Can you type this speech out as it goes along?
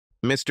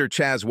Mr.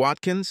 Chaz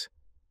Watkins?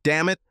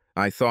 Damn it,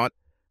 I thought,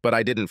 but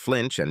I didn't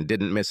flinch and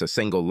didn't miss a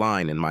single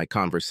line in my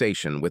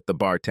conversation with the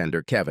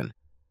bartender Kevin.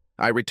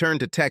 I returned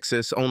to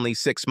Texas only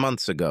 6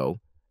 months ago,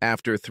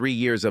 after 3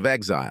 years of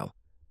exile.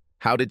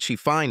 How did she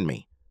find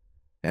me?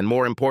 And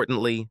more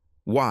importantly,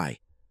 why?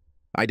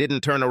 I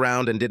didn't turn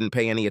around and didn't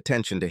pay any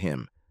attention to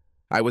him.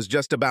 I was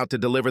just about to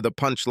deliver the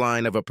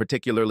punchline of a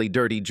particularly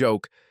dirty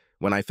joke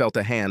when I felt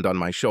a hand on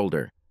my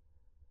shoulder.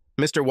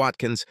 "Mr.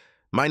 Watkins,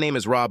 my name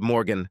is Rob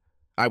Morgan.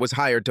 I was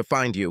hired to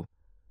find you."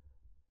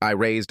 I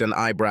raised an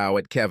eyebrow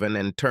at Kevin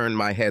and turned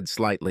my head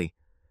slightly.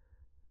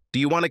 "Do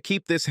you want to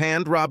keep this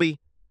hand, Robbie?"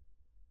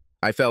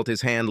 I felt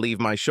his hand leave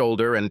my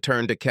shoulder and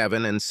turned to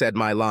Kevin and said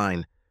my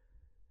line.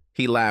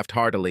 He laughed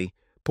heartily,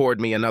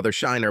 poured me another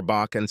Shiner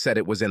Bock and said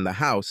it was in the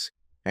house,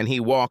 and he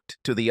walked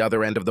to the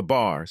other end of the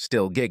bar,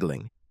 still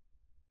giggling.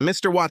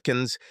 "Mr.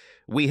 Watkins,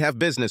 we have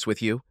business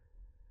with you."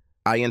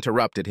 I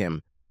interrupted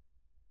him.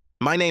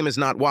 "My name is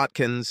not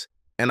Watkins,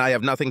 and I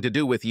have nothing to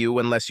do with you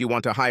unless you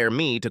want to hire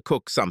me to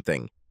cook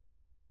something.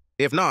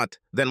 If not,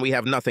 then we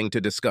have nothing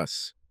to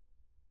discuss."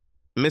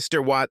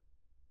 "Mr. Watt,"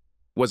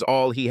 was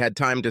all he had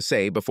time to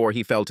say before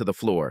he fell to the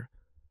floor.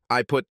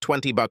 I put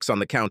 $20 on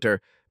the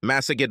counter,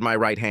 massaged my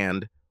right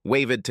hand,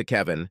 waved to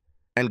Kevin,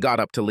 and got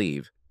up to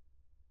leave.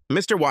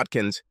 "Mr.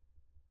 Watkins,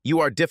 you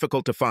are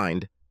difficult to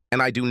find,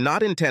 and I do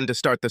not intend to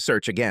start the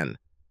search again."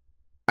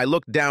 I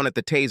looked down at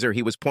the taser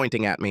he was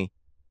pointing at me,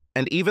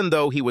 and even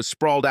though he was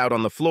sprawled out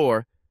on the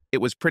floor, it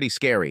was pretty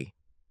scary.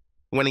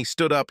 When he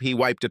stood up, he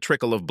wiped a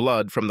trickle of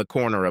blood from the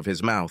corner of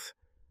his mouth.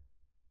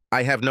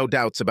 "I have no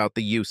doubts about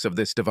the use of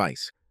this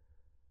device.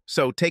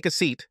 So take a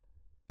seat,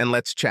 and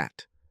let's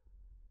chat."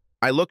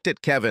 I looked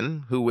at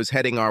Kevin, who was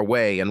heading our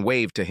way, and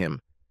waved to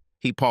him.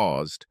 He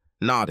paused,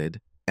 nodded,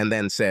 and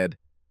then said,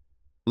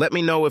 "Let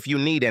me know if you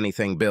need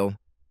anything, Bill."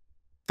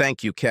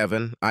 "Thank you,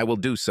 Kevin. I will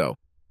do so."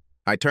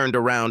 I turned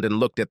around and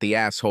looked at the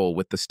asshole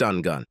with the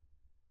stun gun.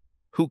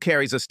 "Who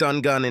carries a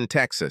stun gun in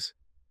Texas?"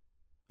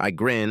 I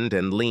grinned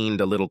and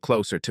leaned a little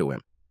closer to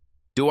him.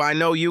 "Do I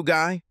know you,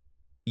 guy?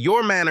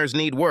 Your manners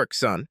need work,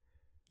 son.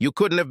 You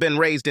couldn't have been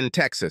raised in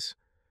Texas.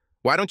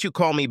 Why don't you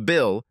call me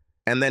Bill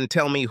and then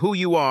tell me who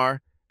you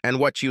are and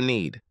what you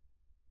need?"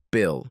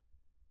 "Bill."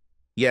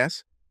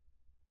 "Yes?"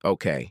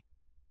 "Okay.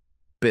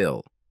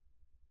 Bill."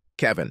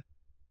 "Kevin,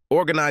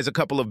 organize a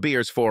couple of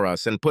beers for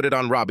us and put it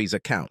on Robbie's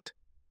account."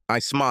 I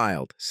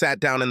smiled, sat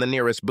down in the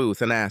nearest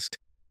booth, and asked,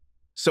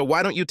 "So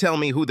why don't you tell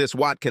me who this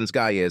Watkins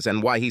guy is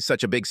and why he's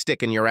such a big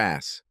stick in your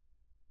ass?"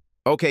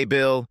 "Okay,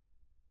 Bill.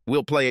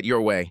 We'll play it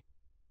your way.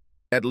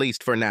 At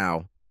least for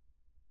now."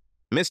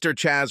 Mr.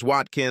 Chaz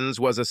Watkins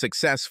was a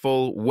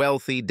successful,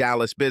 wealthy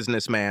Dallas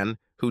businessman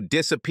who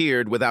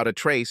disappeared without a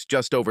trace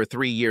just over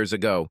 3 years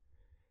ago.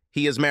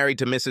 He is married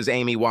to Mrs.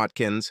 Amy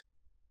Watkins,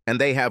 and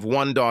they have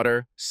one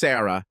daughter,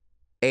 Sarah,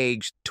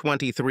 aged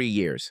 23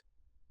 years.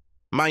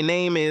 My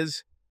name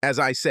is, as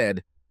I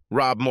said,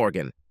 Rob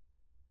Morgan.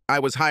 I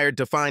was hired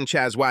to find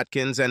Chaz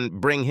Watkins and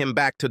bring him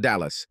back to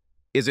Dallas.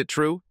 Is it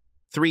true?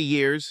 3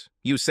 years,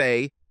 you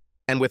say,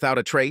 and without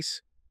a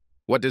trace?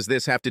 What does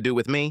this have to do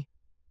with me?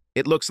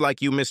 It looks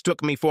like you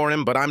mistook me for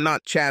him, but I'm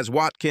not Chaz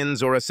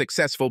Watkins or a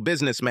successful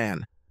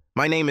businessman.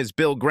 My name is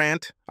Bill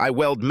Grant. I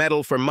weld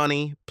metal for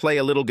money, play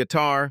a little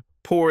guitar,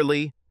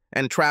 poorly,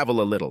 and travel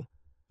a little.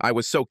 I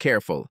was so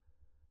careful.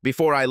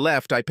 Before I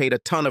left, I paid a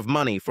ton of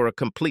money for a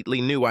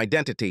completely new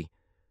identity.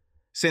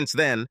 Since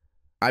then,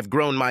 I've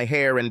grown my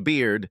hair and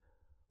beard,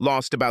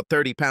 lost about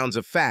 30 pounds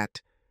of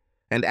fat,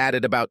 and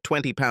added about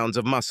 20 pounds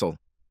of muscle.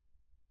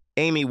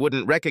 Amy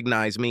wouldn't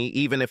recognize me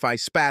even if I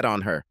spat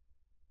on her.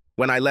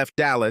 When I left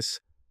Dallas,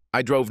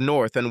 I drove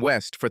north and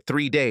west for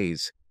 3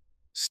 days,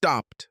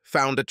 stopped,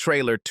 found a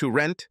trailer to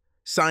rent,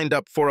 signed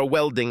up for a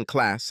welding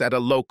class at a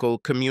local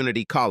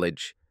community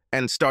college,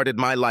 and started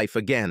my life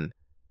again.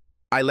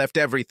 I left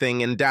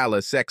everything in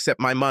Dallas except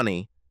my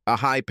money, a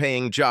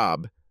high-paying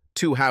job,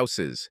 2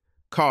 houses,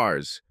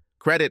 cars,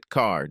 credit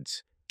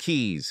cards,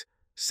 keys,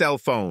 cell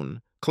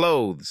phone,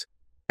 clothes,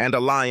 and a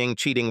lying,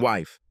 cheating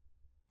wife.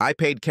 I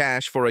paid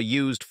cash for a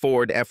used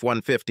Ford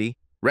F-150,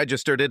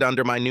 registered it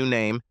under my new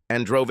name,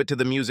 and drove it to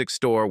the music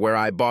store where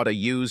I bought a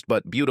used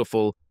but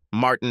beautiful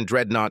Martin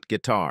Dreadnought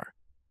guitar.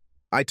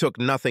 I took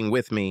nothing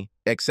with me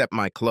except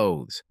my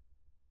clothes.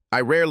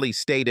 I rarely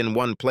stayed in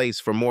one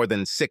place for more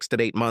than 6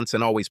 to 8 months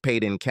and always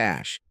paid in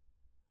cash.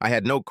 I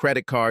had no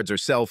credit cards or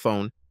cell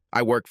phone.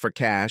 I worked for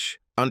cash,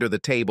 under the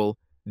table,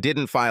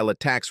 didn't file a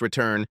tax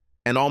return,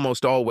 and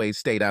almost always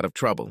stayed out of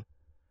trouble.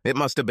 It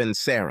must have been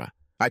Sarah.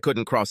 I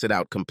couldn't cross it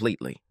out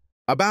completely.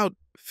 About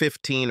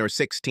 15 or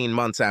 16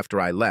 months after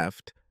I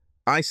left,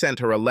 I sent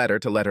her a letter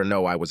to let her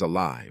know I was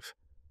alive.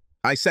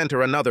 I sent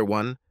her another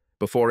one,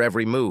 before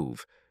every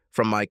move,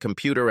 from my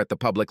computer at the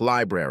public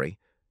library,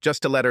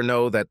 just to let her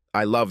know that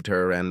I loved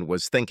her and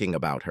was thinking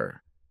about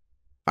her.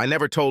 I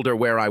never told her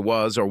where I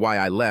was or why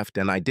I left,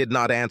 and I did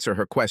not answer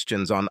her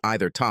questions on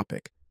either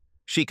topic.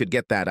 She could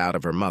get that out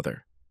of her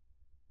mother.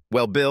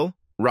 "Well, Bill,"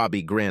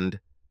 Robbie grinned,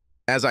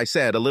 "as I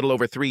said, a little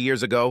over 3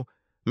 years ago,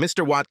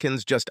 Mr.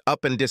 Watkins just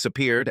up and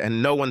disappeared,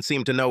 and no one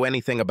seemed to know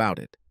anything about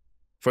it.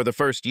 For the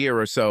first year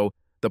or so,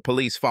 the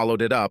police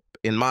followed it up,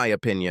 in my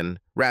opinion,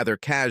 rather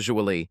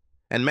casually,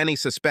 and many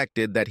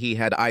suspected that he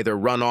had either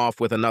run off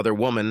with another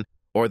woman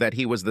or that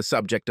he was the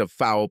subject of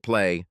foul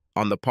play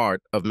on the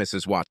part of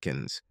Mrs.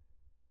 Watkins.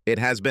 It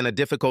has been a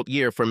difficult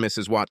year for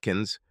Mrs.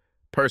 Watkins,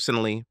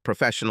 personally,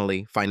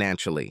 professionally,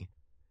 financially.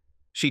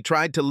 She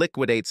tried to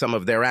liquidate some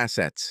of their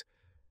assets,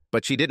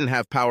 but she didn't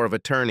have power of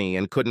attorney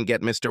and couldn't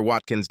get Mr.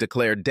 Watkins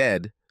declared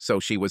dead, so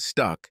she was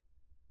stuck.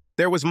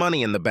 There was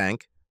money in the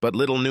bank, but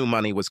little new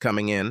money was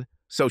coming in,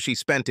 so she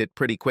spent it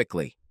pretty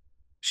quickly.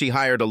 She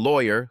hired a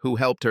lawyer who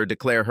helped her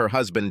declare her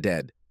husband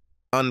dead.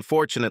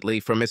 Unfortunately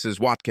for Mrs.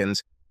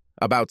 Watkins,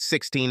 about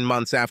 16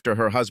 months after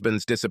her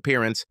husband's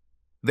disappearance,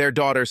 their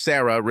daughter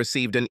Sarah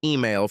received an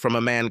email from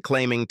a man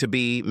claiming to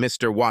be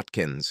Mr.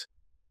 Watkins.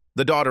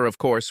 The daughter, of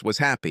course, was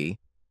happy,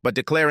 but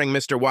declaring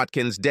Mr.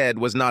 Watkins dead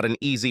was not an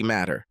easy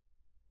matter.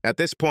 At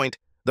this point,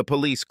 the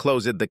police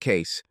closed the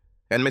case,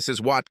 and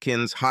Mrs.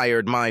 Watkins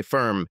hired my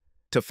firm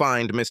to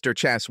find Mr.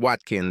 Chas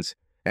Watkins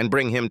and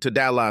bring him to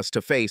Dallas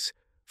to face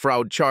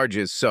fraud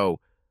charges so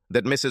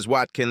that Mrs.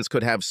 Watkins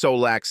could have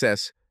sole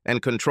access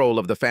and control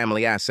of the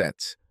family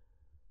assets.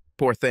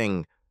 Poor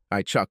thing,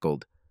 I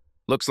chuckled.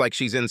 Looks like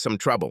she's in some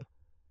trouble.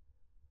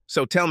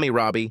 So tell me,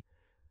 Robbie,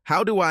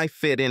 how do I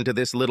fit into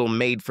this little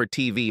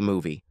made-for-TV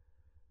movie?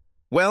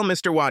 Well,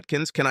 Mr.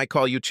 Watkins, can I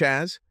call you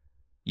Chaz?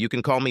 You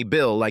can call me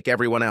Bill like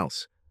everyone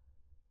else.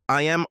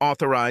 I am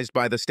authorized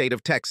by the state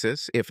of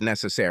Texas, if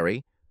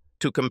necessary,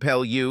 to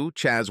compel you,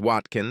 Chaz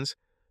Watkins,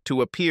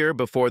 to appear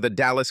before the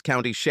Dallas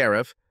County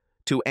Sheriff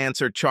to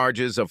answer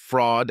charges of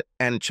fraud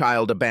and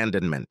child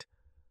abandonment.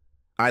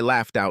 I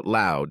laughed out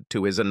loud,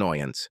 to his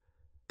annoyance.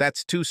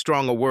 That's too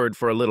strong a word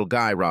for a little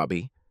guy,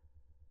 Robbie.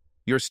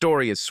 Your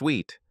story is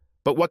sweet,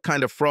 but what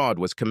kind of fraud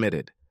was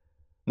committed?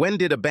 When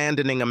did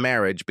abandoning a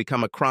marriage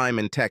become a crime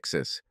in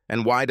Texas,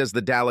 and why does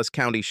the Dallas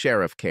County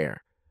Sheriff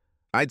care?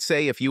 I'd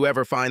say if you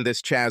ever find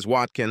this Chaz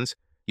Watkins,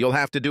 you'll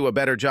have to do a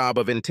better job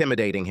of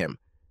intimidating him.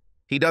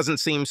 He doesn't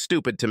seem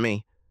stupid to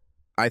me.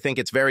 I think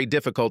it's very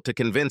difficult to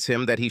convince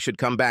him that he should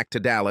come back to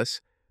Dallas,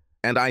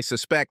 and I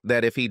suspect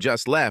that if he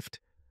just left,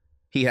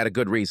 he had a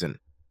good reason.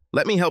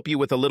 Let me help you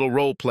with a little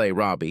role play,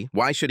 Robbie.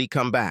 Why should he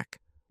come back?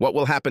 What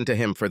will happen to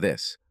him for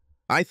this?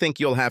 I think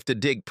you'll have to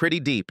dig pretty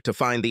deep to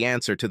find the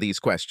answer to these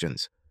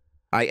questions.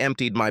 I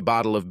emptied my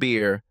bottle of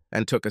beer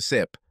and took a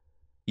sip.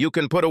 You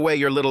can put away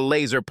your little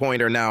laser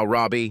pointer now,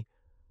 Robbie.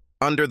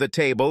 Under the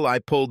table, I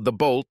pulled the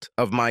bolt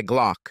of my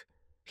Glock.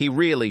 He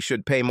really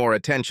should pay more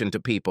attention to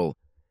people.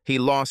 He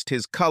lost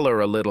his color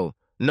a little,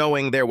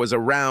 knowing there was a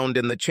round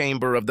in the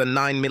chamber of the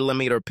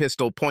 9mm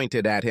pistol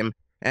pointed at him,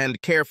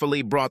 and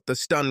carefully brought the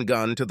stun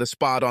gun to the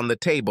spot on the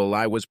table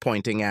I was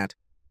pointing at.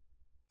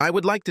 I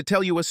would like to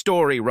tell you a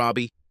story,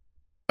 Robbie.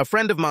 A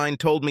friend of mine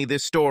told me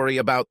this story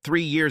about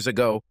 3 years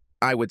ago,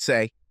 I would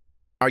say.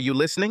 Are you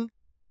listening?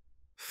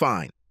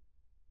 Fine.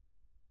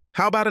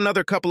 How about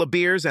another couple of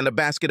beers and a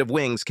basket of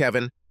wings,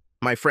 Kevin?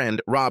 My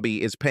friend,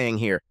 Robbie, is paying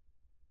here.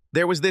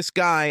 There was this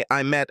guy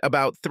I met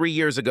about 3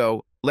 years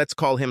ago. Let's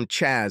call him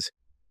Chaz.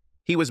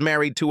 He was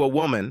married to a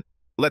woman.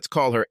 Let's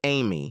call her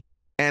Amy.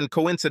 And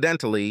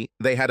coincidentally,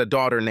 they had a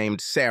daughter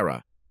named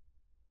Sarah.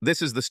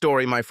 This is the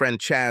story my friend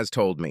Chaz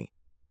told me.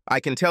 I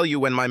can tell you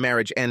when my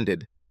marriage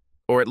ended,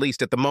 or at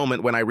least at the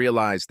moment when I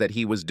realized that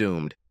he was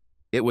doomed.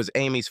 It was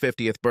Amy's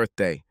 50th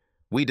birthday.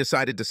 We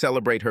decided to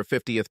celebrate her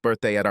 50th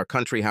birthday at our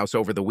country house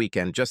over the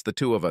weekend, just the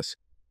two of us.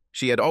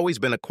 She had always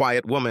been a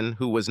quiet woman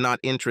who was not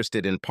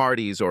interested in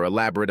parties or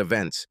elaborate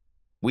events.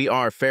 We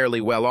are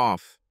fairly well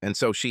off, and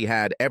so she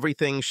had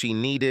everything she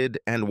needed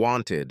and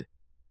wanted.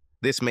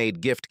 This made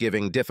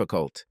gift-giving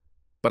difficult,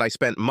 but I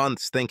spent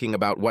months thinking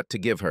about what to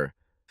give her,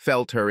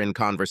 felt her in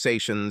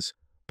conversations,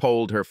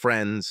 polled her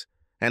friends,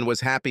 and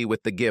was happy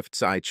with the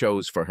gifts I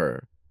chose for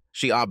her.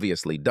 She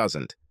obviously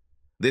doesn't.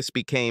 This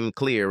became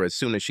clear as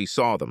soon as she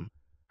saw them.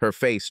 Her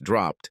face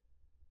dropped,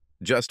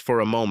 just for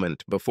a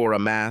moment before a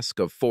mask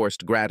of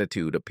forced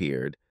gratitude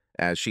appeared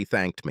as she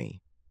thanked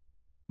me.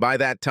 By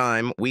that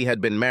time, we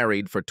had been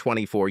married for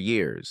 24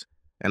 years,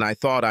 and I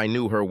thought I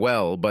knew her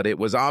well, but it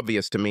was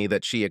obvious to me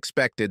that she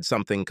expected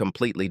something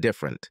completely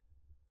different.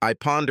 I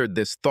pondered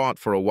this thought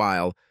for a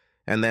while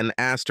and then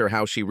asked her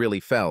how she really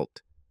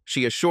felt.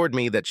 She assured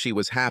me that she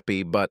was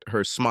happy, but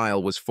her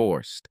smile was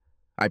forced.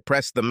 I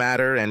pressed the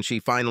matter, and she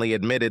finally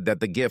admitted that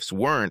the gifts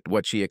weren't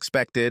what she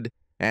expected,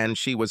 and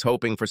she was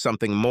hoping for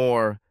something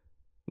more.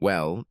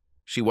 Well,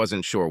 she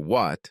wasn't sure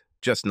what,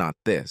 just not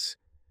this.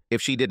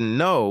 If she didn't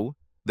know,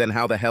 then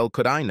how the hell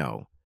could I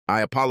know?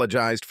 I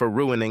apologized for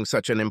ruining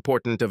such an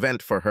important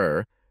event for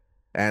her,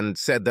 and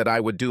said that I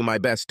would do my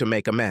best to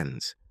make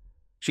amends.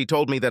 She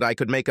told me that I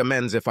could make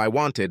amends if I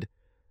wanted,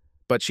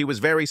 but she was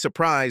very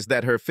surprised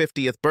that her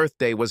 50th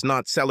birthday was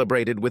not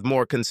celebrated with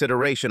more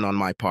consideration on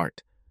my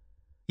part.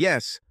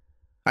 Yes,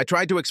 I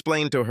tried to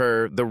explain to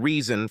her the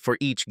reason for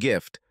each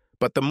gift,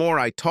 but the more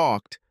I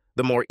talked,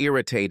 the more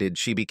irritated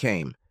she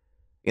became.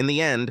 In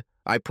the end,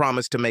 I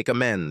promised to make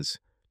amends,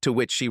 to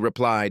which she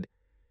replied,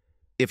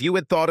 "If you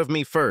had thought of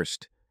me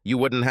first, you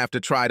wouldn't have to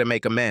try to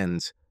make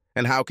amends.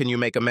 And how can you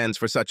make amends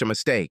for such a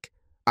mistake?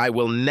 I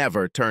will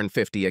never turn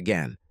 50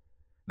 again.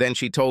 Then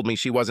she told me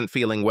she wasn't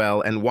feeling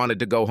well and wanted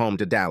to go home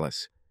to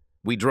Dallas.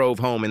 We drove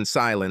home in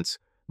silence,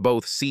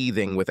 both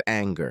seething with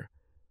anger.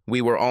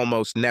 We were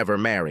almost never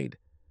married.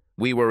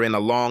 We were in a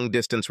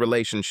long-distance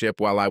relationship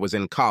while I was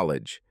in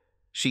college.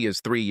 She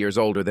is 3 years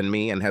older than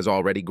me and has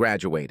already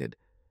graduated.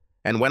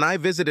 And when I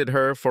visited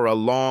her for a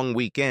long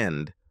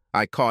weekend,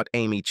 I caught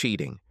Amy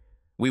cheating.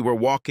 We were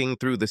walking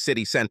through the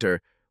city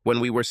center when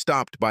we were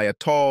stopped by a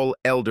tall,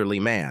 elderly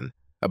man,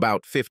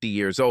 about 50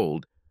 years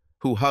old,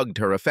 who hugged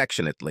her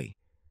affectionately.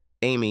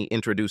 Amy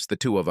introduced the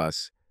two of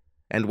us,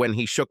 and when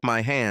he shook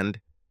my hand,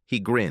 he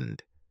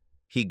grinned.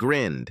 He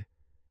grinned.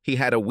 He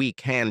had a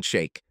weak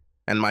handshake,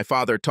 and my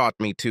father taught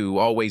me to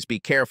always be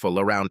careful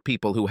around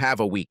people who have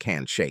a weak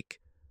handshake.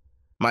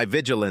 My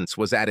vigilance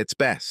was at its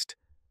best,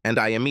 and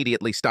I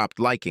immediately stopped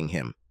liking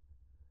him.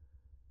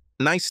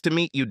 "Nice to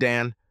meet you,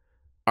 Dan.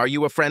 Are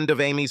you a friend of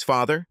Amy's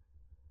father?"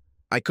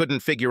 I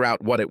couldn't figure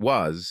out what it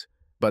was,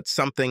 but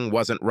something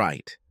wasn't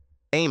right.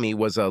 Amy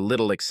was a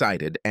little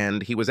excited,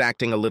 and he was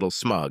acting a little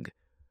smug.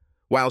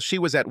 While she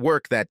was at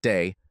work that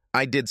day,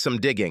 I did some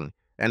digging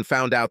and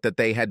found out that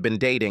they had been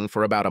dating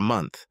for about a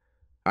month.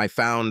 I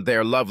found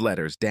their love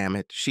letters, damn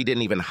it. She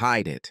didn't even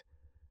hide it.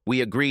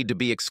 We agreed to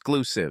be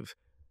exclusive.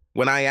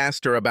 When I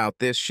asked her about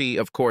this, she,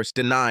 of course,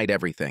 denied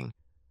everything.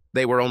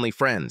 They were only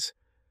friends.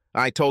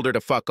 I told her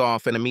to fuck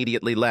off and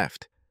immediately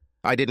left.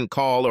 I didn't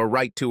call or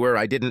write to her.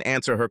 I didn't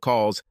answer her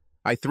calls.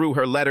 I threw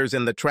her letters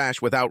in the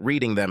trash without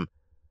reading them.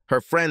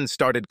 Her friends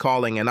started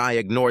calling and I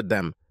ignored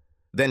them.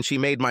 Then she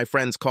made my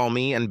friends call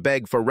me and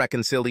beg for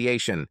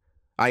reconciliation.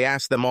 I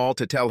asked them all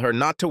to tell her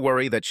not to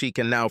worry, that she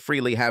can now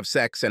freely have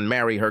sex and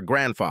marry her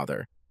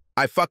grandfather.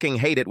 I fucking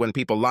hate it when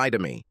people lie to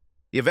me.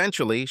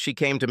 Eventually, she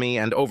came to me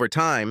and over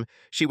time,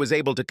 she was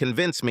able to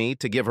convince me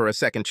to give her a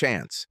second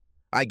chance.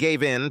 I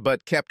gave in,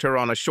 but kept her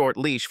on a short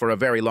leash for a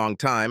very long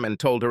time and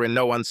told her in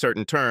no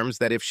uncertain terms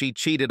that if she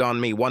cheated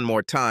on me one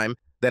more time,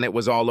 then it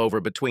was all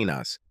over between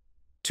us.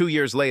 2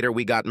 years later,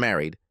 we got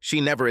married. She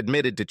never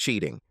admitted to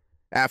cheating.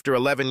 After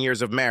 11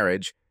 years of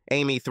marriage,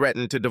 Amy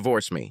threatened to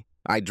divorce me.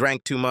 I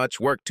drank too much,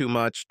 worked too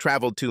much,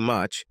 traveled too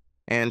much,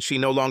 and she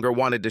no longer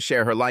wanted to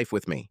share her life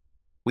with me.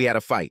 We had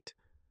a fight.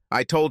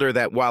 I told her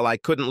that while I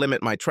couldn't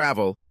limit my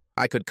travel,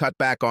 I could cut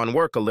back on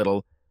work a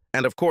little,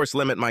 and of course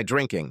limit my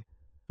drinking.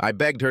 I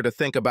begged her to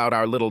think about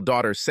our little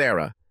daughter,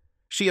 Sarah.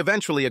 She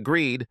eventually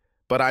agreed,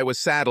 but I was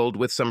saddled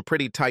with some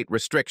pretty tight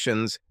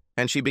restrictions,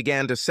 and she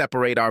began to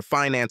separate our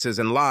finances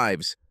and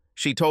lives.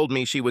 She told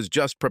me she was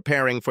just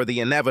preparing for the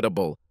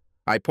inevitable.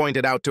 I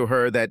pointed out to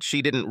her that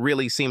she didn't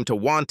really seem to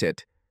want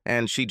it,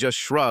 and she just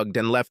shrugged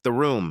and left the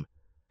room.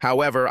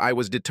 However, I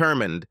was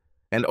determined,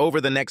 and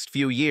over the next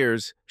few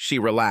years, she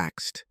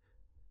relaxed.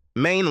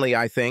 Mainly,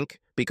 I think,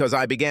 because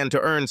I began to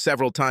earn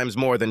several times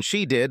more than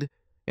she did.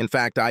 In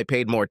fact, I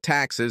paid more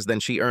taxes than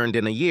she earned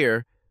in a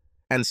year,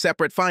 and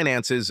separate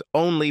finances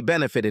only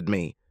benefited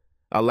me,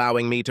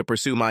 allowing me to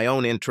pursue my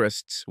own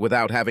interests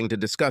without having to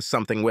discuss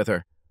something with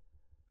her.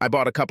 I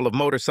bought a couple of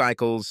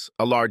motorcycles,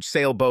 a large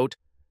sailboat,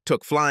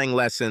 took flying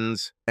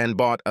lessons, and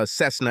bought a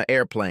Cessna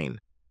airplane.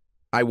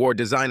 I wore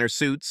designer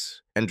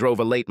suits and drove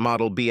a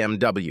late-model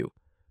BMW.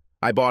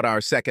 I bought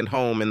our second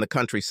home in the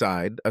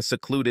countryside, a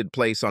secluded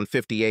place on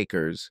 50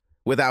 acres,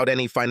 without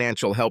any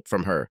financial help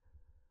from her.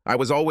 I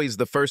was always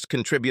the first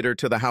contributor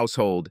to the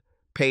household,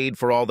 paid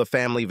for all the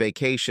family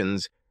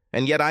vacations,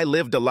 and yet I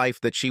lived a life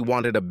that she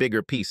wanted a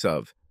bigger piece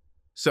of.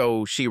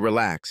 So she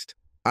relaxed.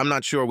 I'm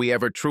not sure we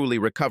ever truly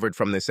recovered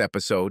from this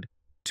episode.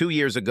 2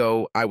 years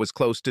ago, I was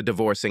close to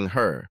divorcing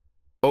her.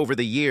 Over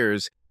the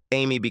years,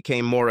 Amy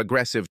became more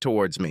aggressive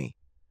towards me.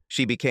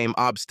 She became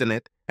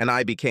obstinate, and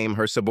I became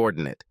her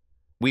subordinate.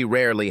 We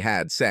rarely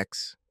had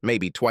sex,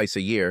 maybe twice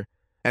a year,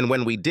 and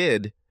when we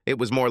did, it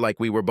was more like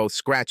we were both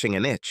scratching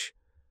an itch.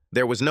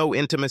 There was no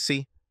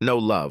intimacy, no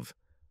love.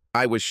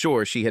 I was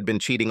sure she had been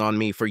cheating on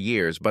me for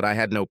years, but I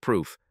had no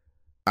proof.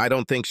 I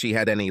don't think she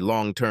had any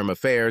long-term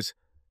affairs,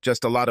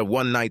 just a lot of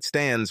one-night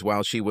stands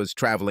while she was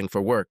traveling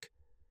for work.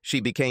 She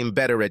became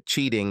better at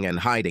cheating and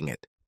hiding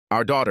it.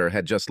 Our daughter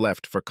had just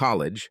left for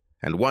college,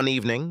 and one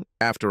evening,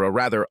 after a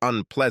rather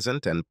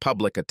unpleasant and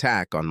public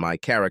attack on my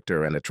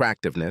character and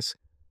attractiveness,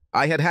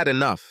 I had had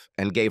enough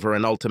and gave her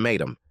an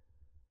ultimatum.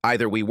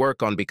 Either we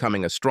work on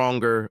becoming a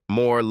stronger,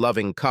 more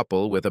loving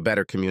couple with a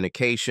better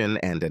communication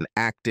and an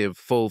active,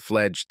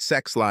 full-fledged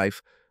sex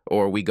life,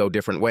 or we go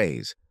different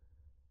ways.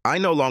 I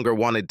no longer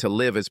wanted to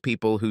live as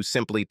people who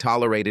simply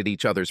tolerated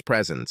each other's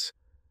presence.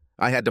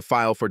 I had to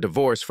file for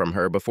divorce from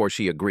her before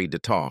she agreed to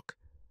talk.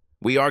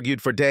 We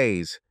argued for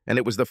days, and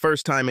it was the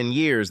first time in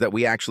years that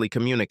we actually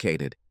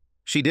communicated.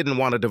 She didn't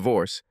want a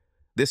divorce.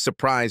 This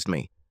surprised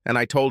me, and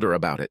I told her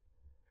about it.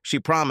 She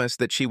promised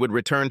that she would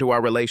return to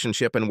our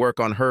relationship and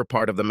work on her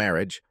part of the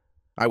marriage.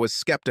 I was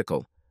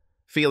skeptical,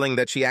 feeling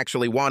that she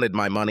actually wanted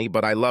my money,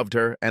 but I loved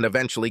her and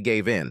eventually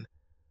gave in.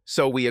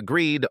 So we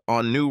agreed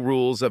on new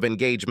rules of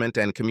engagement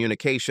and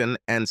communication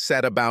and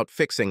set about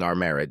fixing our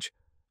marriage.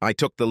 I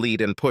took the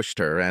lead and pushed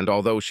her, and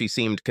although she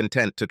seemed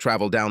content to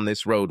travel down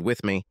this road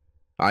with me,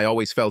 I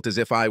always felt as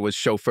if I was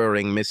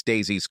chauffeuring Miss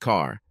Daisy's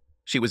car.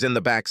 She was in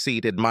the back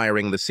seat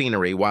admiring the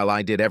scenery while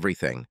I did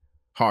everything.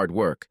 Hard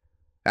work.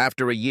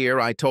 After a year,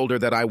 I told her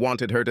that I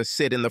wanted her to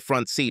sit in the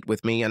front seat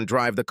with me and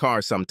drive the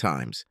car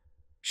sometimes.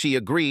 She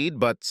agreed,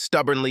 but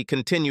stubbornly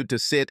continued to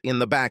sit in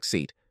the back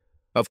seat.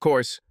 Of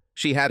course,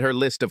 she had her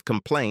list of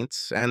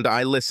complaints, and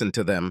I listened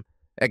to them,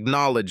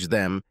 acknowledged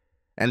them,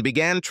 and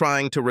began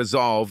trying to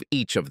resolve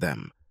each of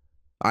them.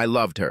 I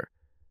loved her,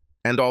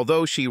 and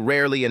although she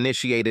rarely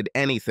initiated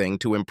anything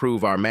to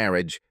improve our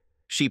marriage,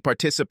 she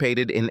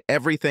participated in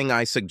everything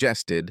I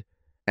suggested,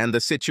 and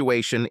the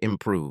situation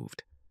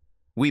improved.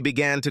 We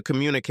began to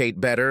communicate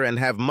better and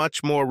have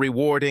much more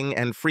rewarding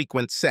and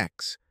frequent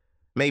sex,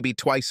 maybe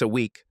twice a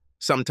week,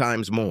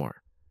 sometimes more.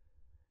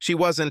 She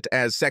wasn't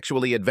as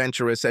sexually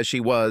adventurous as she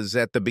was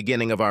at the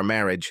beginning of our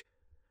marriage,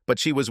 but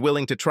she was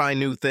willing to try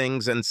new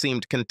things and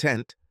seemed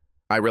content.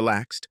 I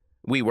relaxed.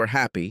 We were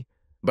happy,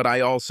 but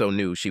I also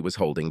knew she was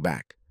holding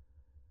back.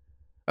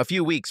 A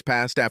few weeks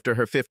passed after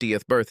her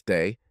 50th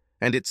birthday,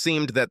 and it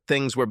seemed that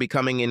things were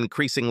becoming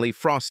increasingly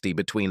frosty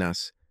between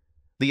us.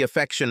 The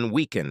affection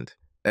weakened,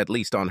 at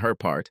least on her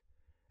part,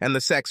 and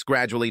the sex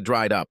gradually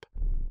dried up.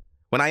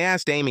 When I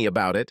asked Amy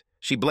about it,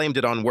 she blamed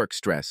it on work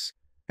stress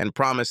and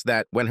promised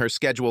that when her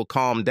schedule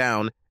calmed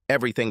down,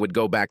 everything would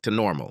go back to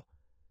normal.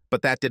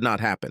 But that did not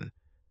happen.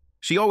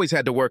 She always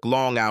had to work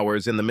long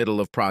hours in the middle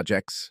of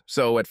projects,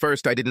 so at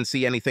first I didn't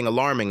see anything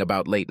alarming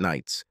about late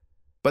nights.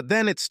 But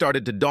then it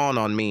started to dawn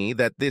on me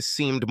that this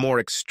seemed more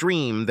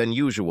extreme than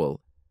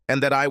usual,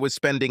 and that I was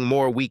spending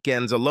more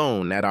weekends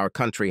alone at our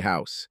country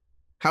house.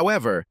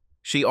 However,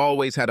 she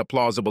always had a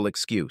plausible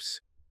excuse,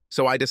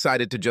 so I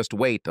decided to just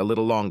wait a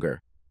little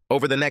longer.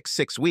 Over the next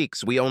 6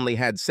 weeks, we only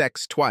had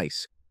sex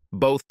twice,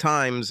 both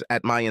times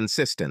at my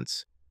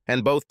insistence,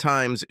 and both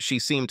times she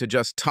seemed to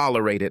just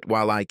tolerate it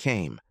while I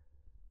came.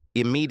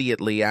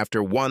 Immediately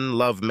after one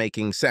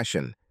love-making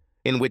session,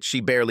 in which she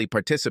barely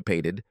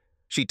participated,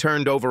 she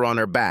turned over on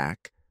her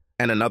back,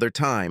 and another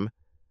time,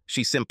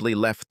 she simply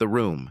left the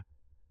room.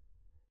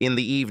 In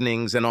the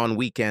evenings and on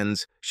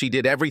weekends, she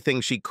did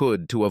everything she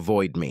could to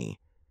avoid me.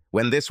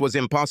 When this was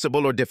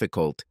impossible or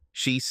difficult,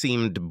 she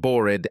seemed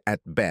bored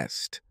at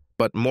best,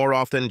 but more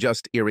often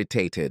just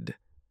irritated.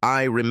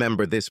 I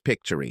remember this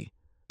picture.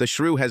 The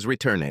shrew has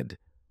returned.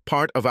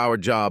 Part of our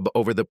job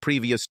over the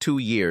previous 2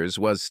 years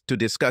was to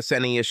discuss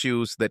any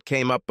issues that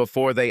came up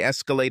before they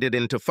escalated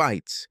into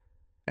fights,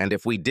 and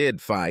if we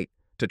did fight,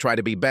 to try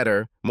to be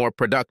better, more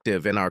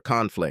productive in our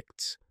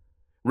conflicts.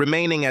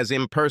 Remaining as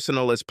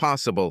impersonal as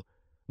possible,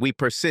 we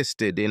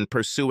persisted in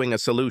pursuing a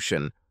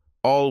solution,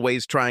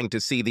 always trying to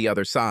see the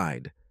other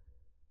side.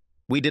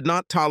 We did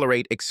not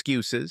tolerate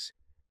excuses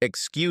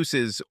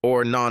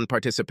or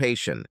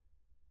non-participation.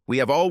 We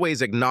have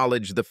always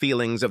acknowledged the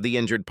feelings of the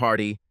injured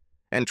party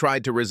and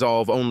tried to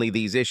resolve only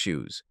these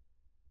issues.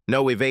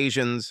 No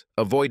evasions,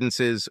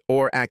 avoidances,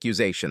 or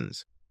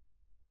accusations.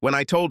 When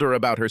I told her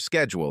about her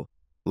schedule,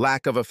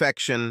 lack of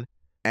affection,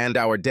 and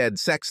our dead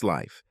sex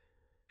life,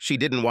 she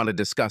didn't want to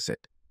discuss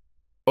it.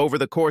 Over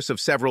the course of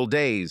several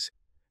days,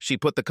 she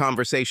put the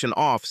conversation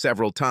off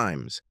several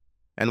times,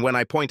 and when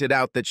I pointed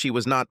out that she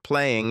was not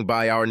playing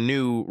by our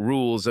new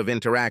rules of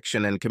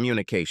interaction and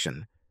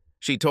communication,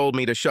 she told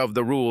me to shove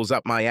the rules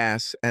up my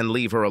ass and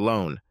leave her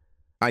alone.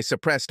 I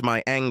suppressed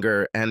my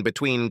anger and,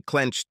 between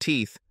clenched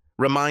teeth,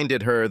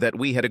 reminded her that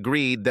we had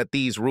agreed that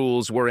these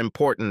rules were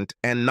important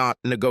and not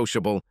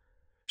negotiable.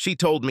 She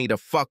told me to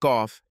fuck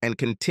off and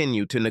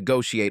continue to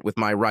negotiate with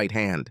my right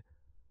hand.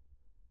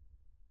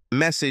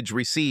 Message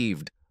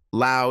received,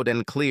 loud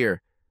and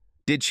clear.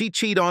 Did she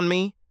cheat on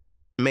me?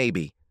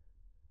 Maybe.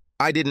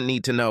 I didn't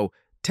need to know.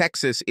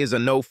 Texas is a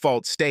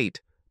no-fault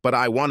state, but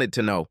I wanted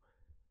to know.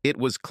 It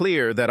was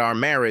clear that our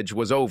marriage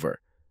was over,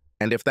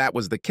 and if that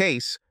was the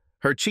case,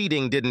 her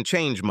cheating didn't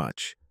change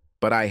much,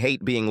 but I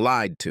hate being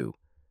lied to,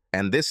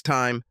 and this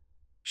time,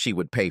 she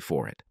would pay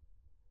for it.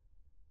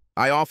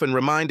 I often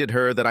reminded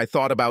her that I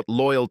thought about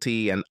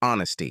loyalty and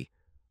honesty.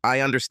 I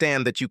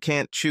understand that you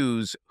can't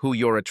choose who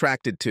you're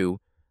attracted to,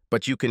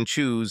 but you can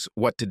choose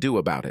what to do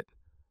about it.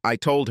 I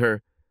told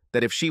her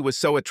that if she was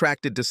so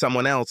attracted to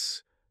someone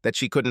else that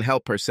she couldn't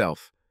help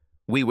herself,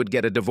 we would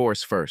get a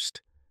divorce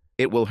first.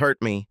 It will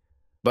hurt me,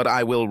 but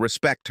I will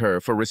respect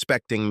her for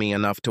respecting me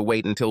enough to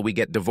wait until we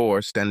get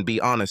divorced and be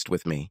honest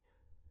with me.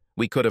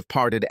 We could have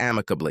parted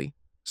amicably,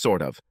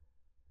 sort of.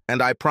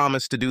 And I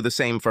promised to do the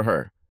same for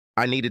her.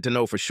 I needed to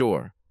know for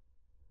sure.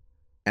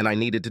 And I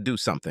needed to do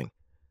something.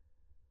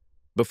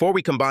 Before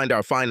we combined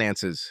our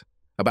finances,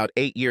 about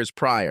 8 years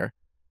prior,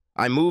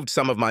 I moved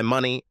some of my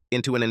money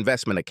into an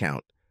investment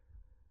account.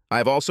 I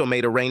have also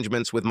made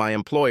arrangements with my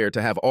employer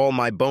to have all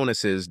my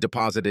bonuses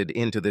deposited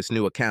into this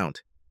new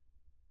account.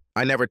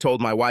 I never told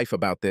my wife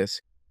about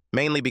this,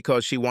 mainly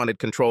because she wanted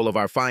control of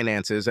our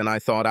finances and I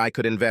thought I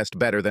could invest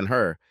better than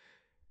her.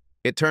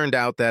 It turned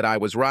out that I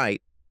was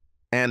right,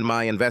 and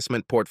my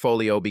investment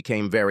portfolio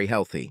became very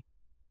healthy.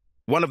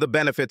 One of the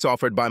benefits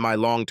offered by my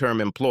long-term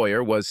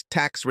employer was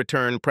tax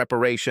return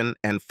preparation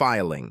and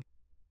filing,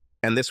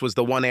 and this was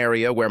the one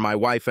area where my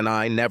wife and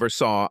I never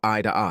saw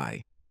eye to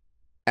eye.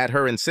 At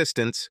her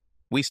insistence,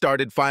 we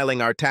started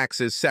filing our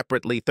taxes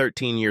separately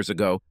 13 years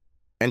ago,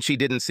 and she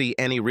didn't see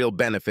any real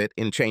benefit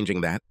in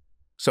changing that,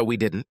 so we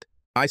didn't.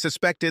 I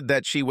suspected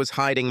that she was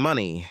hiding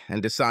money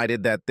and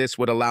decided that this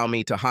would allow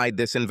me to hide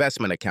this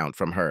investment account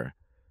from her.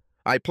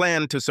 I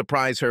planned to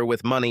surprise her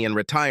with money in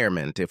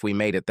retirement if we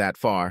made it that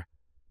far.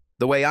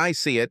 The way I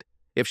see it,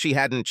 if she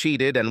hadn't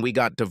cheated and we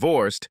got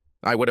divorced,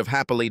 I would have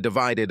happily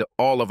divided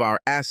all of our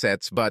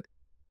assets, but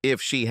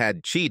if she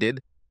had cheated,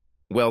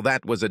 well,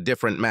 that was a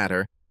different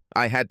matter.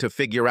 I had to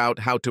figure out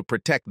how to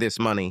protect this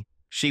money.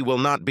 She will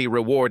not be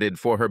rewarded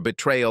for her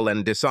betrayal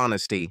and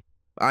dishonesty.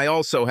 I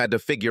also had to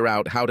figure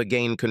out how to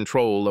gain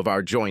control of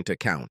our joint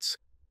accounts.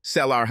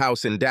 Sell our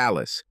house in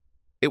Dallas.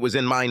 It was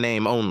in my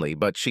name only,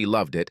 but she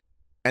loved it.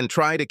 And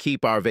try to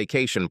keep our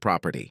vacation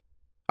property.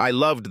 I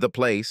loved the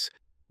place.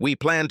 We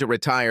planned to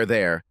retire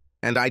there,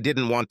 and I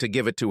didn't want to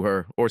give it to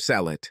her or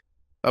sell it.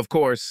 Of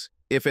course,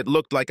 if it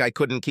looked like I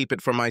couldn't keep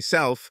it for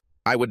myself,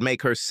 I would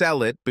make her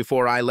sell it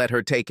before I let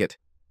her take it.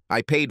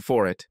 I paid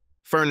for it,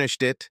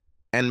 furnished it,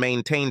 and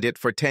maintained it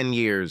for 10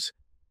 years.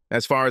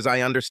 As far as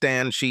I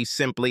understand, she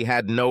simply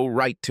had no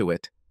right to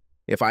it.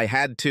 If I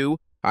had to,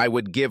 I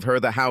would give her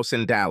the house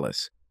in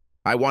Dallas.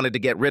 I wanted to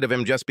get rid of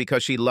him just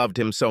because she loved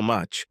him so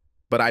much,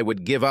 but I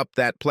would give up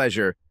that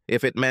pleasure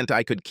if it meant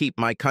I could keep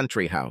my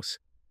country house.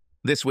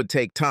 This would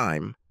take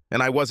time,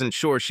 and I wasn't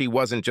sure she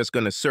wasn't just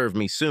going to serve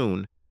me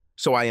soon,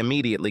 so I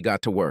immediately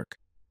got to work.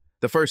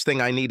 The first thing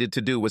I needed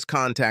to do was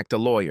contact a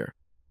lawyer.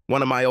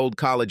 One of my old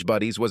college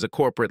buddies was a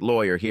corporate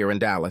lawyer here in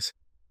Dallas.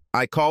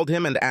 I called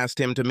him and asked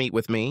him to meet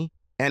with me,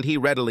 and he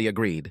readily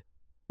agreed.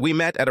 We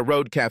met at a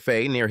road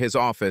cafe near his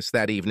office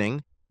that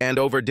evening, and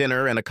over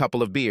dinner and a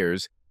couple of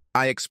beers,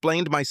 I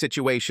explained my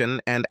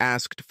situation and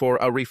asked for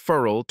a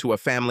referral to a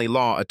family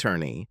law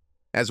attorney,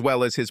 as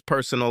well as his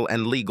personal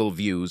and legal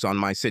views on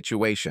my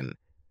situation.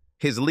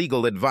 His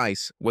legal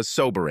advice was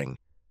sobering.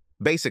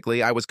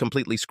 Basically, I was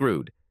completely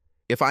screwed.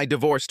 If I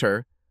divorced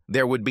her,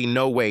 there would be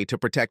no way to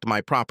protect my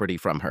property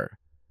from her.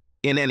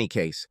 In any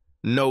case,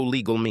 no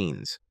legal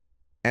means.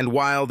 And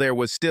while there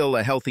was still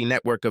a healthy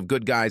network of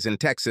good guys in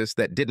Texas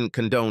that didn't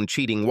condone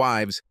cheating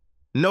wives,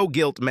 no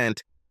guilt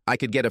meant I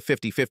could get a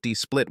 50-50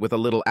 split with a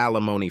little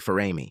alimony for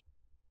Amy.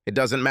 It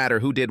doesn't matter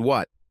who did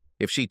what.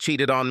 If she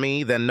cheated on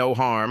me, then no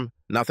harm,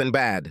 nothing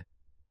bad.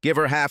 Give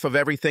her half of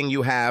everything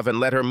you have and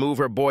let her move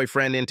her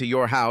boyfriend into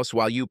your house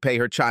while you pay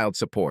her child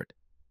support.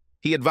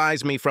 He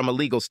advised me from a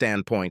legal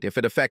standpoint, if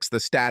it affects the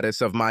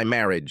status of my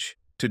marriage,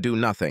 to do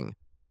nothing.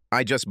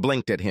 I just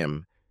blinked at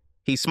him.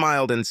 He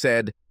smiled and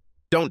said,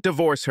 "Don't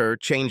divorce her,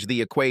 change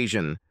the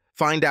equation.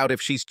 Find out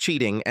if she's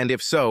cheating, and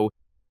if so,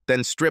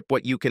 then strip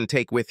what you can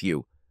take with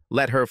you.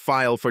 Let her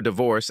file for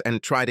divorce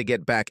and try to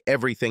get back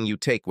everything you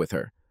take with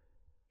her."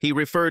 He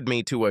referred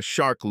me to a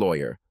shark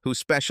lawyer who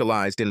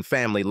specialized in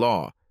family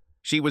law.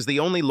 She was the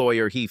only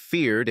lawyer he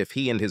feared if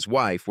he and his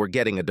wife were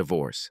getting a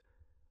divorce.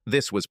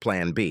 This was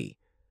Plan B.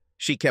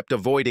 She kept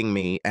avoiding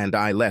me, and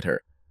I let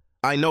her.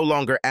 I no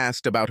longer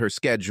asked about her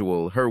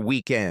schedule, her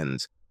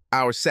weekends,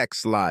 our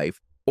sex life,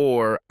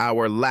 or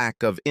our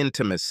lack of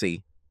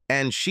intimacy,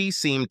 and she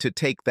seemed to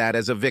take that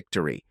as a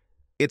victory.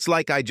 It's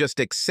like I just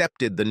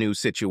accepted the new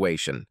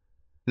situation.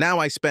 Now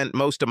I spent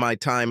most of my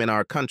time in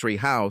our country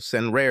house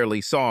and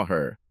rarely saw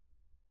her.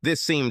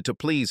 This seemed to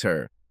please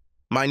her.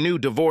 My new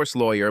divorce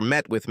lawyer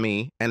met with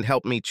me and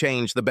helped me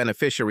change the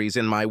beneficiaries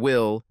in my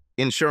will,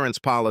 insurance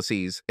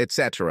policies,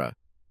 etc.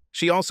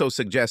 She also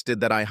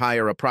suggested that I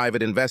hire a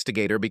private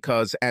investigator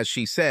because, as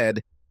she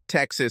said,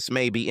 Texas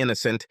may be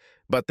innocent,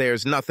 but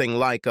there's nothing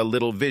like a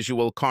little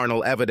visual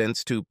carnal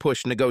evidence to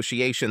push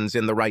negotiations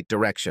in the right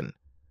direction.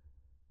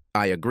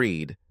 I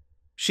agreed.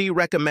 She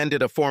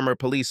recommended a former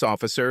police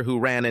officer who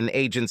ran an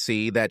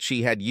agency that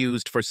she had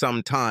used for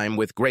some time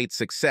with great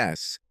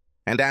success,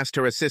 and asked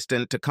her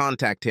assistant to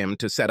contact him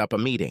to set up a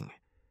meeting.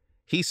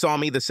 He saw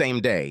me the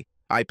same day.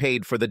 I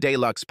paid for the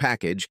deluxe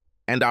package,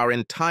 and our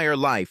entire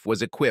life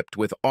was equipped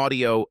with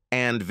audio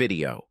and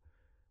video.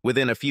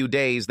 Within a few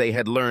days, they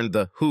had learned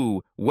the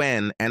who,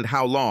 when, and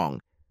how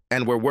long,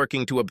 and were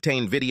working to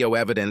obtain video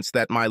evidence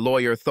that my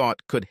lawyer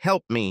thought could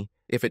help me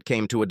if it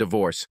came to a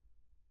divorce.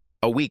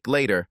 A week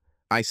later,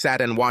 I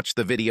sat and watched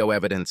the video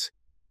evidence.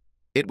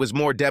 It was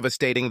more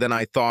devastating than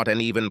I thought,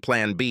 and even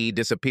Plan B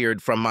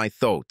disappeared from my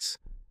thoughts.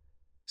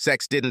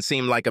 Sex didn't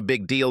seem like a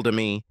big deal to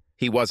me.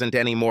 He wasn't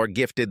any more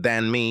gifted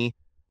than me,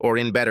 or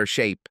in better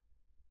shape.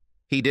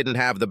 He didn't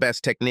have the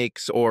best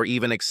techniques or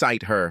even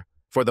excite her,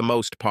 for the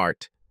most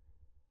part.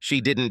 She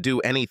didn't do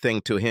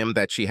anything to him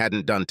that she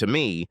hadn't done to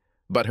me,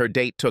 but her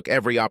date took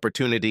every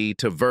opportunity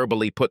to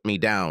verbally put me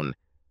down,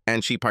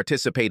 and she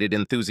participated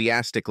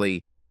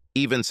enthusiastically,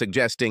 even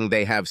suggesting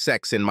they have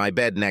sex in my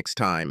bed next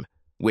time,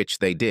 which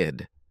they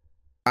did.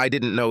 I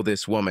didn't know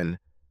this woman,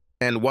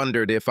 and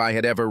wondered if I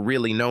had ever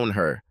really known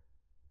her,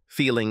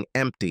 feeling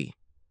empty.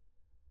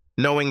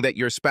 Knowing that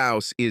your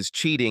spouse is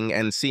cheating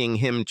and seeing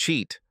him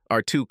cheat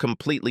are two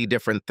completely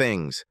different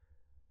things.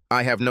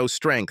 I have no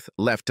strength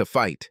left to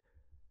fight.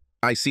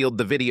 I sealed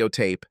the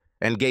videotape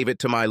and gave it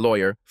to my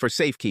lawyer for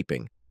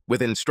safekeeping.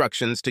 with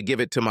instructions to give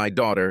it to my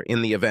daughter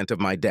in the event of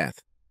my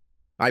death.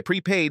 I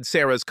prepaid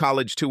Sarah's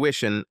college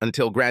tuition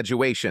until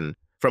graduation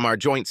from our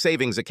joint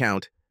savings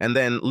account and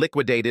then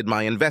liquidated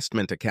my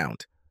investment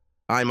account.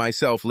 I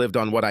myself lived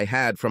on what I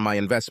had from my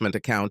investment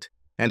account,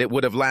 and it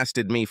would have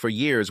lasted me for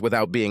years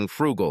without being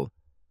frugal.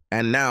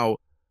 And now,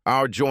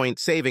 our joint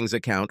savings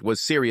account was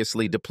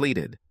seriously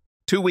depleted.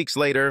 2 weeks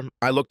later,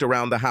 I looked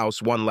around the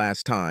house one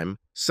last time,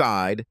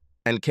 sighed,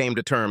 and came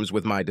to terms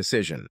with my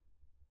decision.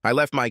 I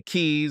left my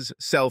keys,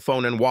 cell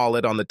phone, and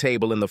wallet on the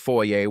table in the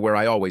foyer where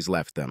I always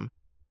left them.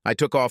 I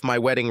took off my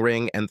wedding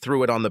ring and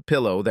threw it on the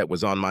pillow that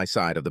was on my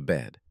side of the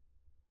bed.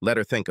 Let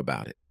her think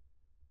about it.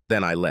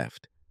 Then I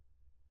left.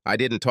 I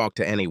didn't talk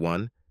to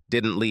anyone,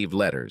 didn't leave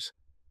letters.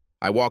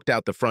 I walked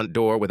out the front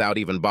door without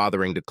even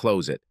bothering to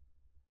close it.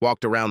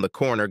 Walked around the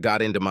corner,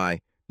 got into my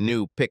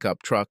new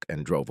pickup truck,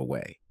 and drove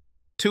away.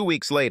 2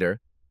 weeks later,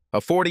 a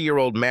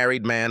 40-year-old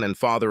married man and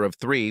father of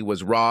 3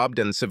 was robbed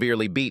and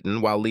severely beaten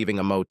while leaving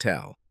a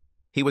motel.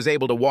 He was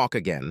able to walk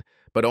again,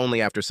 but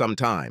only after some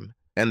time,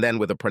 and then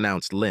with a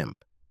pronounced limp.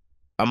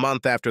 A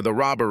month after the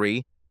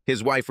robbery,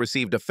 his wife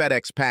received a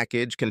FedEx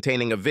package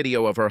containing a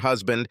video of her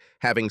husband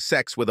having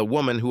sex with a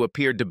woman who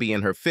appeared to be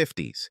in her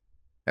 50s.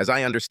 As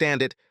I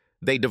understand it,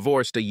 they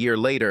divorced a year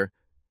later,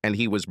 and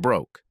he was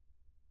broke.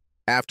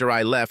 After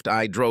I left,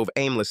 I drove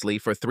aimlessly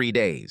for 3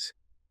 days.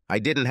 I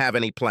didn't have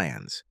any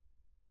plans.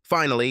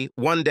 Finally,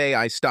 one day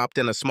I stopped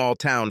in a small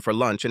town for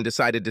lunch and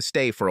decided to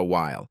stay for a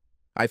while.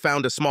 I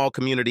found a small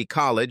community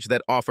college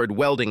that offered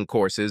welding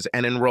courses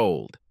and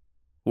enrolled.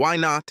 Why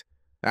not?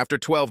 After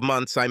 12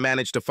 months, I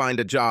managed to find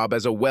a job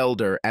as a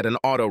welder at an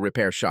auto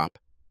repair shop.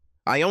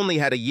 I only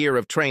had a year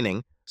of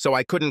training, so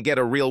I couldn't get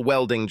a real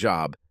welding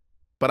job.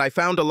 But I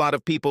found a lot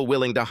of people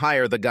willing to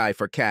hire the guy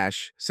for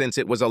cash, since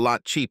it was a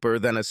lot cheaper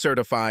than a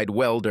certified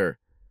welder.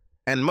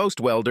 And most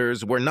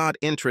welders were not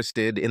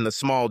interested in the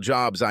small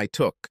jobs I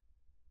took.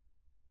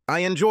 I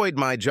enjoyed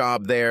my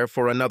job there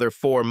for another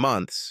 4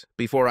 months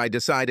before I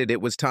decided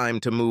it was time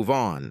to move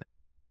on.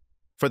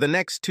 For the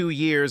next 2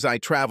 years, I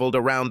traveled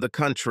around the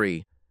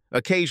country,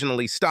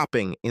 occasionally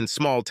stopping in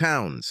small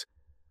towns.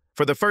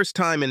 For the first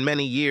time in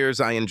many years,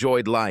 I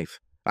enjoyed life.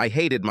 I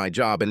hated my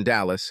job in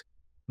Dallas.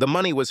 The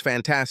money was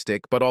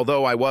fantastic, but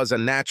although I was a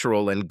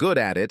natural and good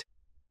at it,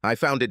 I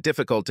found it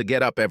difficult to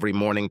get up every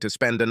morning to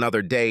spend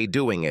another day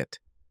doing it.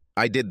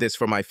 I did this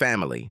for my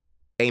family.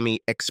 Amy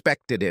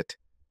expected it,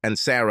 and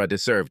Sarah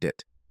deserved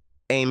it.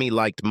 Amy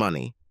liked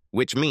money,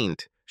 which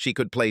meant she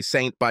could play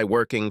saint by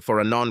working for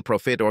a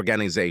non-profit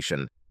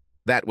organization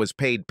that was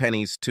paid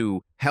pennies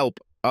to help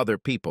other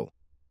people.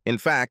 In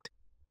fact,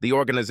 the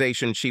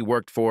organization she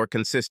worked for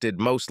consisted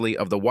mostly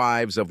of the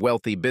wives of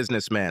wealthy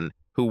businessmen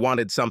who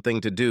wanted something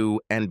to do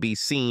and be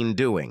seen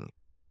doing.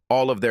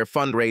 All of their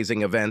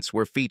fundraising events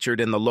were featured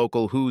in the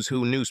local Who's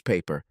Who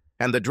newspaper,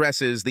 and the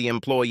dresses the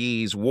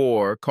employees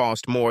wore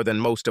cost more than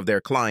most of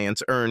their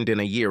clients earned in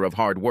a year of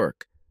hard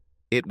work.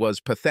 It was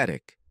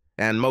pathetic,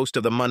 and most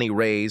of the money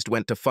raised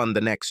went to fund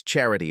the next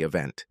charity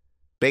event.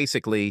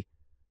 Basically,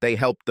 they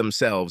helped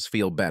themselves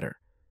feel better.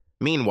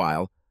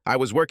 Meanwhile, I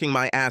was working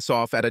my ass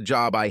off at a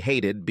job I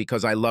hated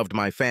because I loved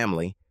my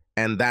family,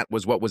 and that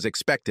was what was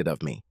expected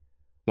of me.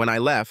 When I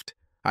left,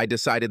 I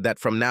decided that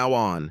from now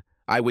on,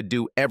 I would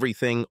do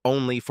everything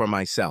only for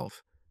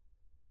myself.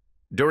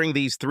 During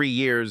these 3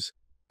 years,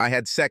 I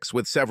had sex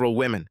with several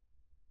women.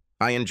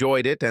 I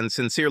enjoyed it and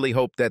sincerely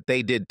hoped that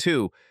they did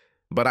too,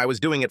 but I was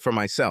doing it for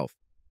myself.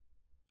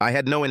 I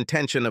had no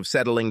intention of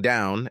settling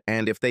down,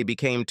 and if they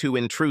became too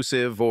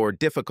intrusive or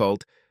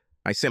difficult,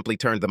 I simply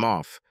turned them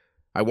off.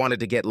 I wanted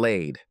to get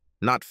laid,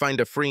 not find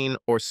a friend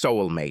or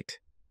soulmate.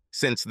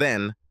 Since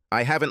then,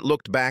 I haven't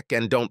looked back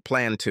and don't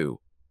plan to.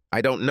 I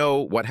don't know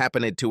what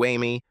happened to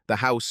Amy, the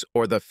house,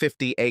 or the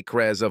 50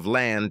 acres of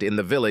land in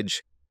the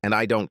village, and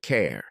I don't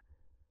care.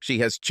 She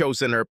has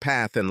chosen her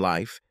path in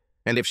life,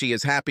 and if she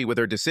is happy with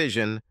her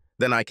decision,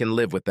 then I can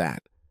live with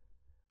that.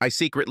 I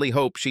secretly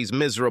hope she's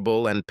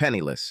miserable and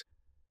penniless,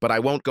 but I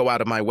won't go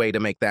out of my way to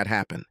make that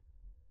happen.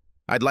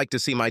 I'd like to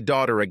see my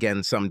daughter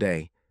again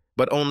someday,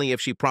 but only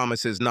if she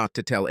promises not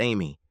to tell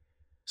Amy.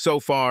 So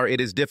far, it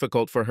is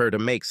difficult for her to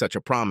make such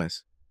a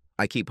promise.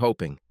 I keep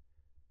hoping.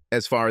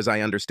 As far as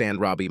I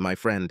understand, Robbie, my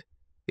friend,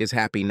 is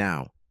happy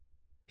now.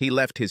 He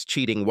left his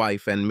cheating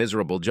wife and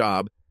miserable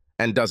job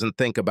and doesn't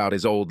think about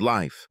his old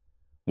life.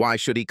 Why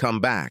should he come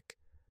back?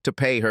 To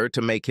pay her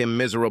to make him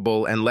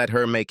miserable and let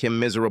her make him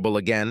miserable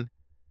again?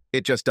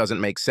 It just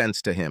doesn't make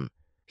sense to him.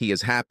 He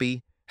is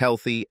happy,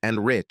 healthy,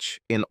 and rich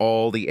in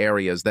all the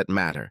areas that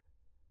matter.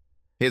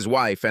 His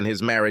wife and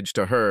his marriage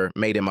to her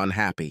made him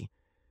unhappy.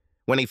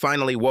 When he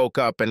finally woke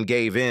up and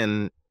gave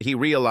in, he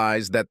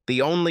realized that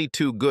the only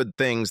 2 good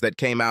things that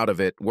came out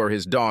of it were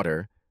his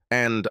daughter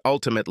and,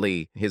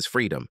 ultimately, his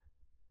freedom.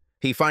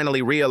 He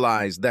finally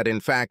realized that,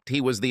 in fact,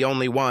 he was the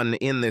only one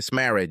in this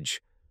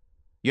marriage.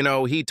 You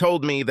know, he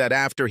told me that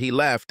after he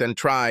left and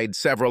tried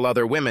several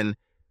other women,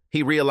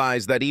 he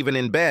realized that even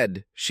in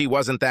bed, she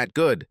wasn't that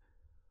good.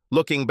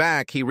 Looking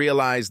back, he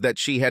realized that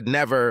she had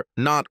never,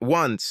 not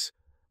once,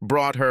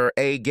 brought her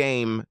A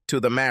game to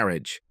the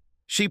marriage.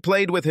 She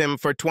played with him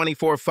for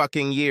 24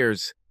 fucking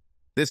years.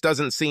 This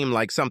doesn't seem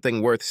like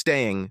something worth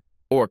staying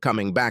or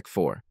coming back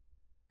for.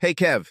 Hey,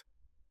 Kev,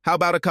 how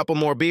about a couple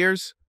more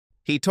beers?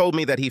 He told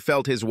me that he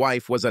felt his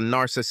wife was a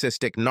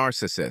narcissistic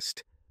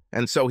narcissist,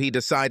 and so he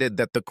decided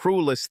that the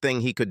cruelest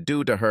thing he could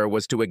do to her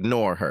was to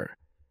ignore her.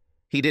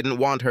 He didn't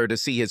want her to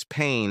see his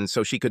pain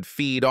so she could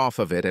feed off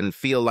of it and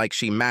feel like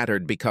she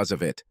mattered because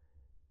of it.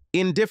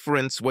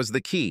 Indifference was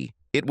the key.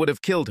 It would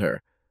have killed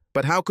her.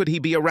 But how could he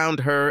be around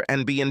her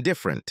and be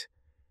indifferent?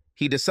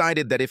 He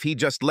decided that if he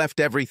just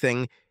left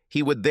everything,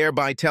 he would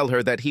thereby tell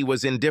her that he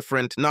was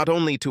indifferent not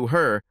only to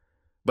her,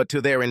 but to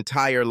their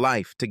entire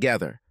life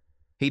together.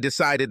 He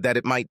decided that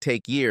it might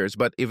take years,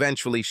 but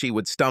eventually she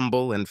would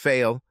stumble and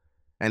fail,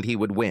 and he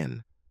would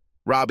win.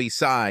 Robbie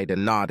sighed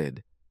and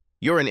nodded.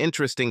 You're an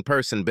interesting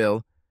person,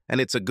 Bill, and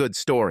it's a good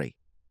story.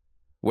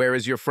 Where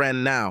is your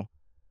friend now?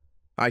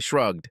 I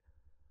shrugged.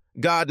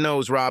 God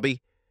knows,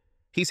 Robbie.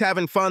 He's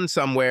having fun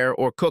somewhere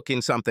or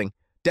cooking something.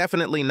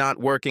 Definitely not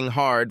working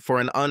hard for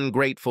an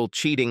ungrateful,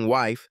 cheating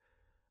wife.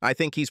 I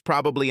think he's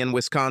probably in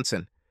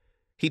Wisconsin.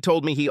 He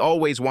told me he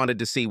always wanted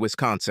to see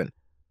Wisconsin.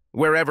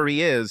 Wherever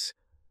he is,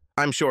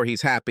 I'm sure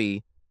he's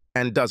happy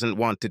and doesn't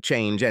want to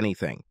change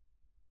anything.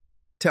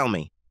 Tell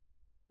me,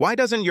 why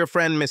doesn't your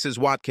friend Mrs.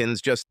 Watkins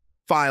just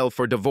file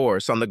for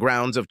divorce on the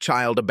grounds of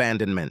child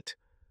abandonment?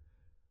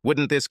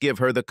 Wouldn't this give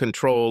her the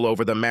control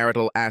over the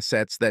marital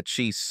assets that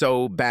she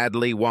so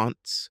badly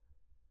wants?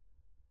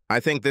 I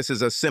think this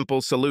is a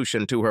simple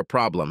solution to her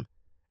problem,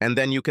 and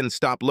then you can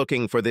stop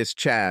looking for this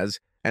Chaz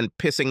and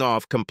pissing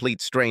off complete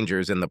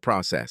strangers in the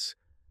process.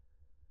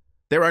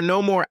 There are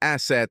no more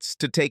assets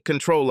to take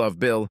control of,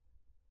 Bill.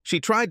 She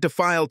tried to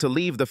file to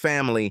leave the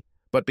family,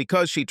 but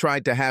because she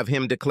tried to have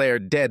him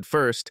declared dead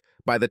first,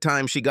 by the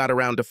time she got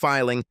around to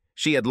filing,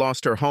 she had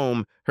lost her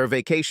home, her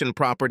vacation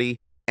property,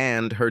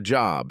 and her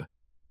job.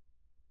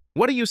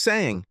 What are you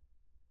saying?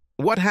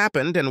 What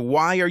happened, and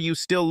why are you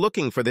still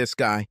looking for this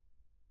guy?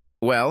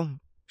 Well,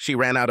 she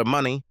ran out of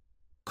money,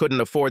 couldn't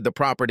afford the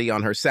property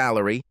on her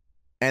salary,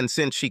 and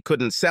since she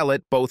couldn't sell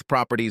it, both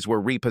properties were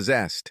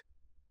repossessed.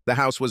 The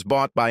house was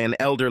bought by an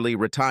elderly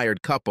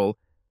retired couple,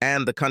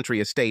 and the country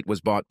estate was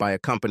bought by a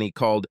company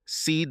called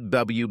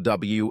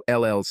CWW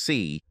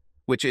LLC,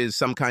 which is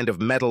some kind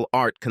of metal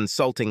art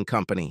consulting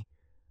company.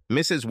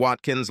 Mrs.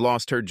 Watkins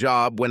lost her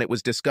job when it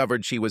was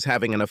discovered she was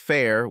having an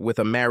affair with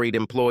a married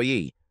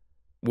employee.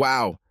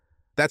 Wow,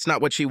 that's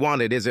not what she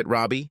wanted, is it,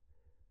 Robbie?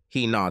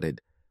 He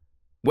nodded.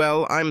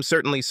 Well, I'm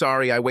certainly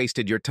sorry I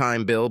wasted your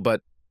time, Bill,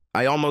 but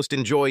I almost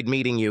enjoyed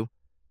meeting you.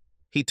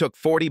 He took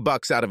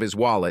 $40 out of his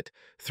wallet,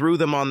 threw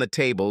them on the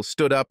table,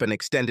 stood up and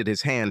extended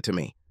his hand to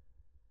me.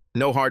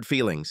 No hard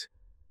feelings.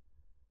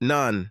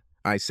 None,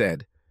 I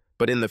said,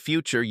 but in the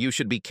future you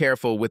should be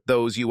careful with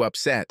those you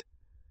upset.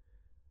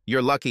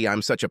 You're lucky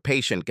I'm such a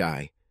patient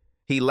guy.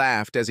 He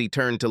laughed as he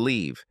turned to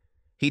leave.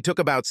 He took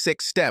about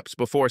 6 steps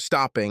before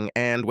stopping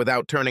and,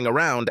 without turning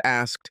around,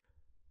 asked,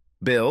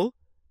 Bill?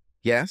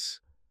 Yes?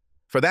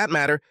 For that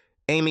matter,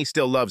 Amy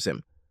still loves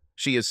him.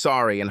 She is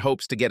sorry and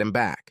hopes to get him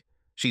back.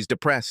 She's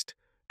depressed,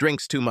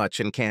 drinks too much,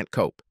 and can't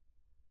cope.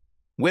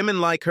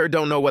 Women like her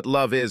don't know what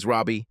love is,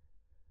 Robbie.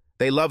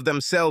 They love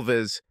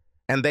themselves,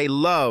 and they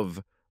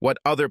love what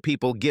other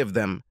people give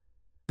them.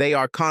 They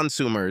are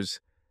consumers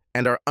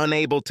and are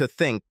unable to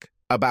think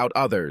about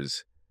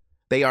others.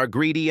 They are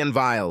greedy and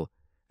vile,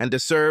 and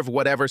deserve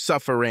whatever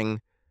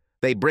suffering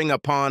they bring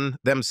upon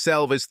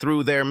themselves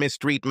through their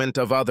mistreatment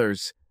of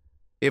others.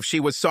 If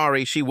she was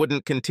sorry, she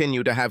wouldn't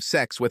continue to have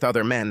sex with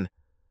other men.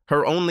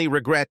 Her only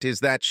regret is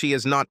that she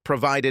is not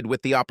provided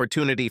with the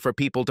opportunity for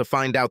people to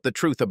find out the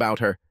truth about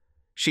her.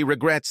 She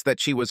regrets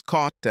that she was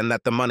caught and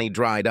that the money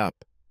dried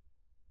up.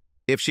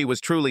 If she was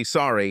truly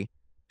sorry,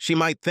 she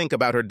might think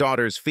about her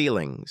daughter's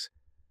feelings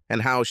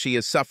and how she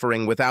is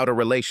suffering without a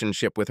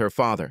relationship with her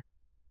father.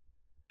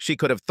 She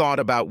could have thought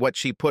about what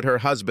she put her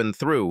husband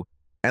through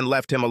and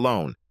left him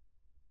alone.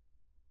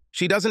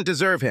 She doesn't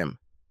deserve him,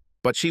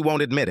 but she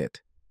won't admit it.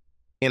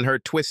 In her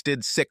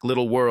twisted, sick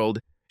little world,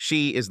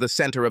 she is the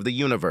center of the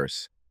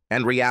universe,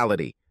 and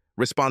reality,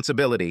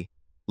 responsibility,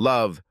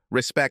 love,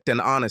 respect, and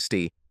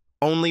honesty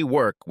only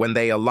work when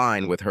they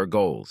align with her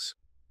goals.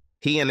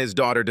 He and his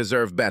daughter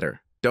deserve better,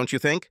 don't you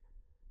think?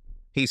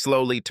 He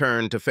slowly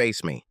turned to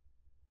face me.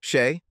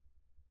 Shay?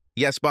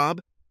 Yes,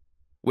 Bob?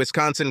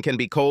 Wisconsin can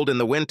be cold in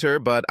the winter,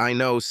 but I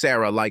know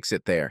Sarah likes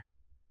it there.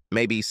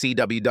 Maybe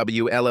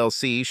CWW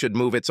LLC should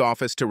move its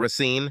office to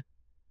Racine?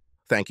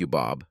 Thank you,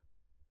 Bob.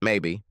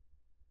 Maybe.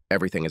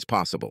 Everything is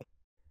possible.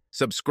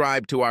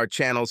 Subscribe to our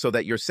channel so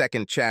that your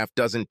second chaff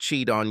doesn't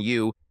cheat on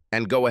you,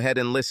 and go ahead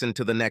and listen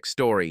to the next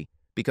story,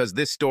 because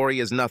this story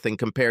is nothing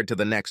compared to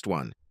the next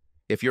one.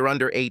 If you're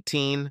under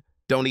 18,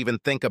 don't even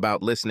think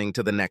about listening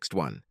to the next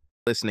one.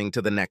 Listening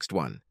to the next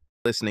one.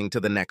 Listening to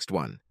the next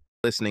one.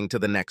 Listening to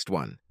the next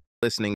one. Listening